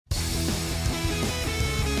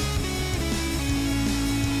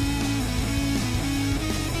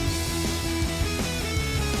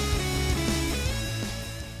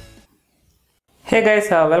Hey guys,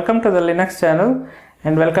 welcome to the Linux channel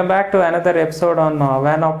and welcome back to another episode on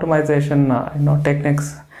WAN optimization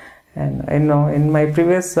techniques. And in my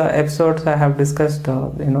previous episodes I have discussed the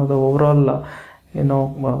overall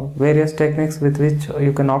various techniques with which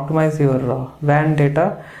you can optimize your WAN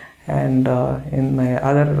data. And in my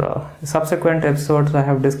other subsequent episodes I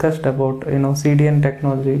have discussed about CDN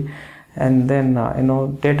technology and then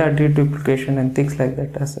data deduplication and things like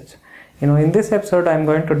that as such. In this episode I am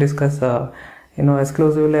going to discuss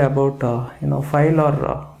exclusively about file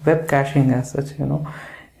or web caching as such.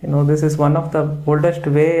 This is one of the oldest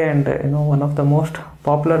way and one of the most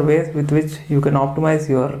popular ways with which you can optimize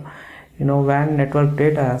your WAN network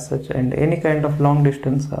data as such, and any kind of long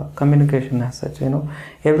distance communication as such.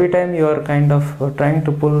 Every time you are kind of trying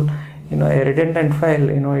to pull a redundant file,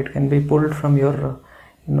 it can be pulled from your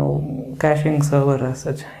caching server as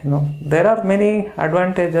such. There are many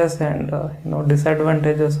advantages and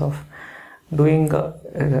disadvantages of doing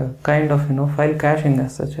kind of file caching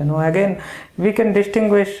as such. Again we can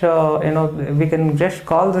distinguish, we can just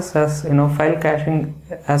call this as file caching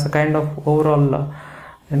as a kind of overall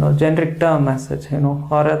generic term as such,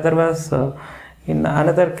 or otherwise in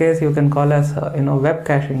another case you can call as web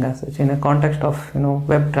caching as such, in a context of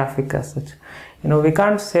web traffic as such. We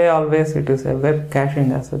can't say always it is a web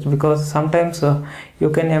caching as such, because sometimes you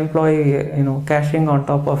can employ caching on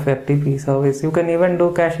top of FTP service. You can even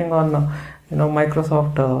do caching on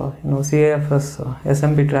Microsoft CAFS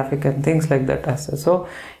SMB traffic and things like that as such. So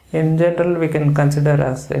in general we can consider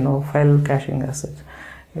as file caching as such.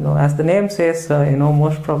 As the name says,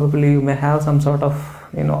 most probably you may have some sort of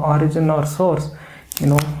origin or source.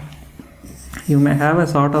 You may have a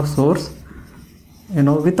sort of source.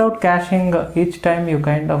 Without caching, each time you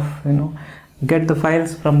kind of get the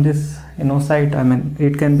files from this site. I mean,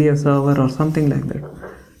 it can be a server or something like that.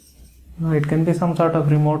 It can be some sort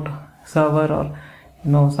of remote server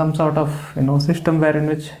or some sort of system wherein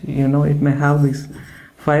which it may have these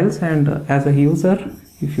files, and as a user,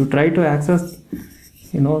 if you try to access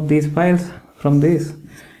these files from this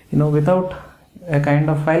without a kind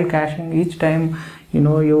of file caching, each time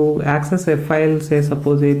you access a file, say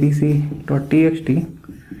suppose abc.txt,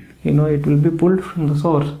 it will be pulled from the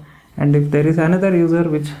source, and if there is another user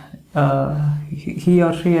which he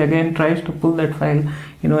or she again tries to pull that file,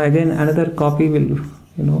 again another copy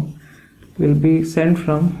will be sent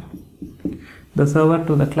from the server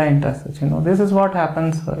to the client as such. This is what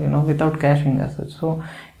happens without caching as such. So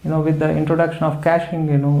with the introduction of caching,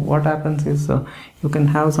 what happens is you can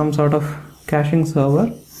have some sort of caching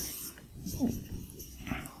server,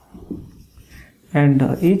 and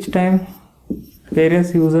each time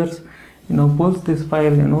various users pulls this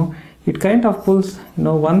file, it kind of pulls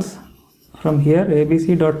once from here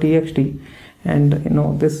abc.txt, and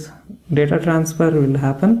this data transfer will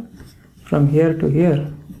happen from here to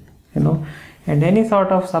here, and any sort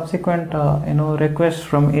of subsequent request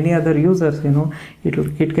from any other users,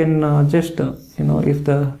 it can just if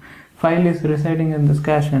the file is residing in this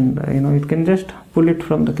cache, and it can just pull it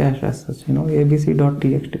from the cache as such,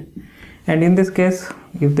 abc.txt. And in this case,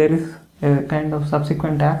 if there is a kind of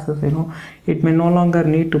subsequent access, it may no longer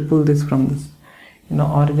need to pull this from this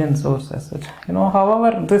origin source as such.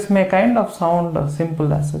 However, this may kind of sound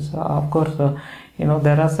simple as such. Of course,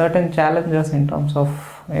 there are certain challenges in terms of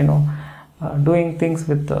doing things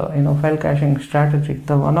with file caching strategy.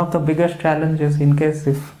 One of the biggest challenges, in case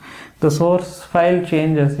if the source file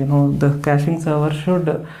changes, the caching server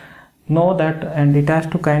should know that, and it has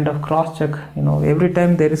to kind of cross check. Every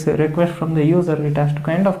time there is a request from the user, it has to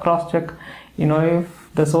kind of cross check if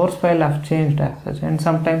the source file have changed as such. And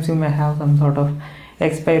sometimes you may have some sort of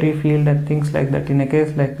expiry field and things like that in a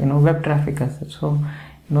case like web traffic as such. So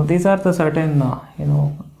these are the certain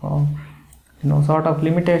sort of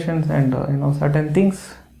limitations and certain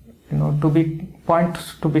things to be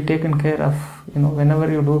points to be taken care of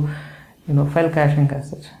whenever you do file caching as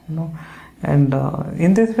such. And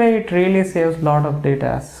in this way it really saves a lot of data,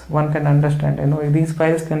 as one can understand. These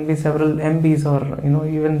files can be several MBs or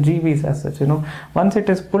even GBs as such. Once it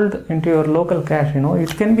is pulled into your local cache,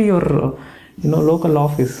 it can be your local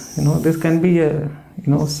office. This can be a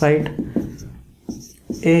site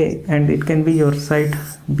A, and it can be your site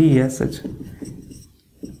B as such,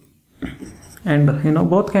 and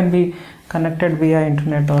both can be connected via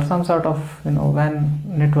internet or some sort of WAN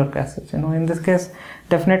network as such. In this case,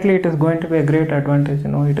 definitely it is going to be a great advantage.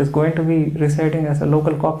 It is going to be residing as a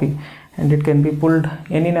local copy, and it can be pulled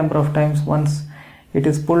any number of times once it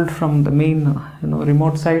is pulled from the main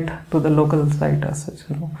remote site to the local site as such.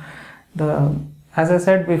 As I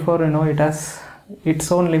said before, it has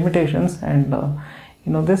its own limitations, and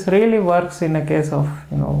this really works in a case of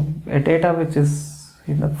a data which is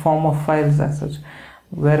in the form of files as such.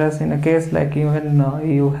 Whereas in a case like even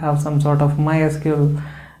you have some sort of MySQL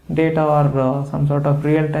data or some sort of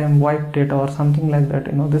real-time VoIP data or something like that,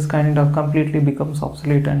 this kind of completely becomes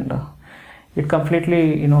obsolete, and it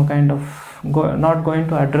completely kind of not going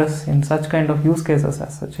to address in such kind of use cases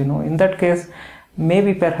as such. In that case,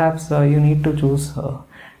 maybe perhaps you need to choose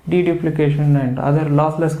deduplication and other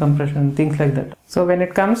lossless compression, things like that. So when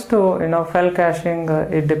it comes to file caching,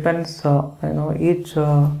 it depends each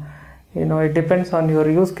it depends on your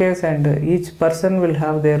use case, and each person will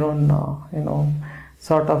have their own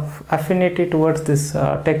sort of affinity towards this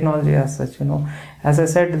technology as such. As I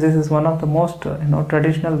said, this is one of the most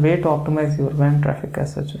traditional way to optimize your WAN traffic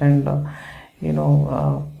as such. And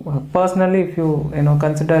personally, if you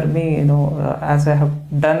consider me, as I have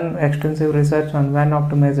done extensive research on WAN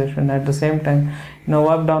optimization, at the same time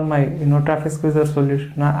worked on my traffic squeezer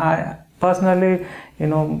solution, I personally,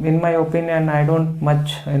 in my opinion, I don't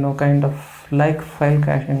much kind of like file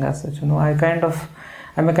caching as such.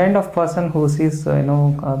 I'm a kind of person who sees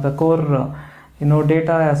the core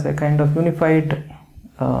data as a kind of unified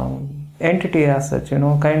entity as such.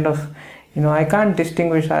 Kind of I can't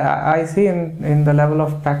distinguish. I see in the level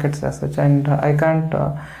of packets as such, and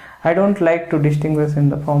I don't like to distinguish in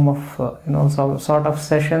the form of some sort of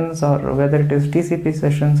sessions, or whether it is TCP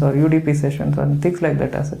sessions or UDP sessions and things like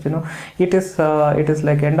that as such. It is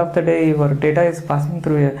like end of the day your data is passing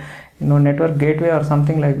through a network gateway or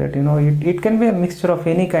something like that. It can be a mixture of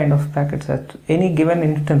any kind of packets at any given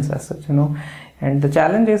instance as such. And the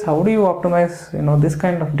challenge is, how do you optimize this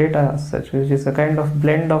kind of data as such, which is a kind of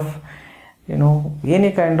blend of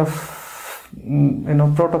any kind of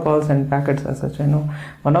protocols and packets as such.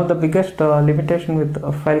 One of the biggest limitation with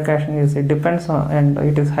file caching is it depends on, and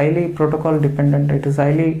it is highly protocol dependent. It is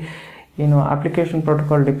highly application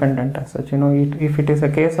protocol dependent as such. If it is a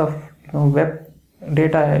case of web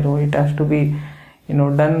data, it has to be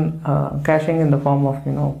done caching in the form of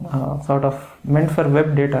sort of meant for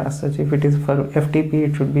web data as such. If it is for FTP,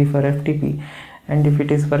 it should be for FTP, and if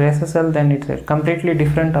it is for SSL, then it's a completely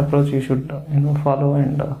different approach you should follow.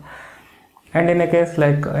 And in a case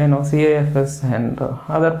like CAFS and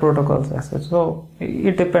other protocols as such, so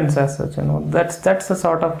it depends as such. That's a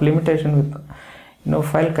sort of limitation with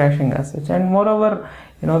file caching as such. And moreover,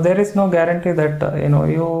 there is no guarantee that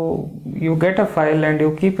you get a file and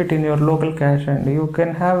you keep it in your local cache, and you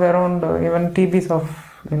can have around even TBs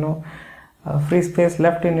of free space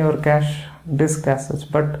left in your cache disk as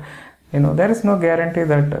such. But there is no guarantee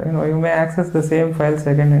that you may access the same files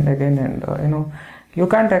again and again, and you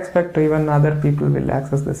can't expect even other people will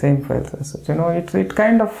access the same files as such. It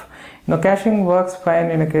kind of caching works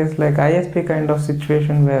fine in a case like ISP kind of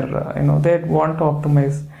situation where they want to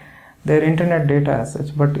optimize their internet data as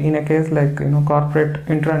such. But in a case like corporate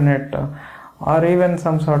intranet or even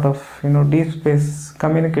some sort of deep space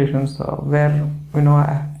communications where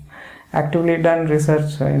actively done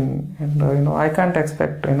research and I can't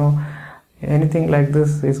expect anything like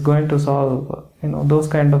this is going to solve those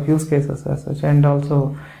kind of use cases as such, and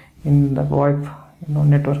also in the VoIP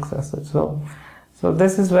networks as such. So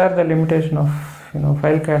this is where the limitation of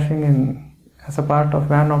file caching as a part of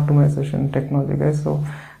WAN optimization technology, guys. So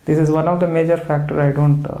this is one of the major factor I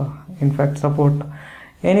don't in fact support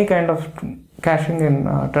any kind of caching in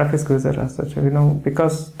traffic squeezer as such,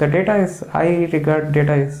 because the data is, I regard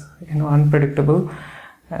data is unpredictable,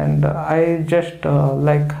 and I just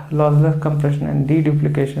like lossless compression and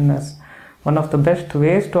deduplication as one of the best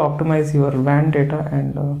ways to optimize your WAN data,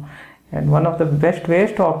 and one of the best ways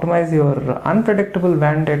to optimize your unpredictable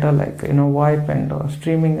WAN data like VoIP and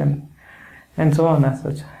streaming and so on as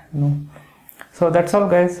such. So that's all,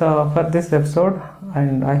 guys, for this episode,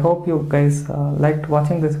 and I hope you guys liked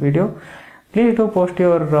watching this video. Please do post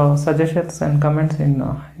your suggestions and comments in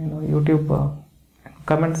YouTube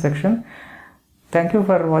comment section. Thank you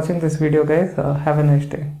for watching this video, guys. Have a nice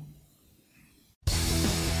day.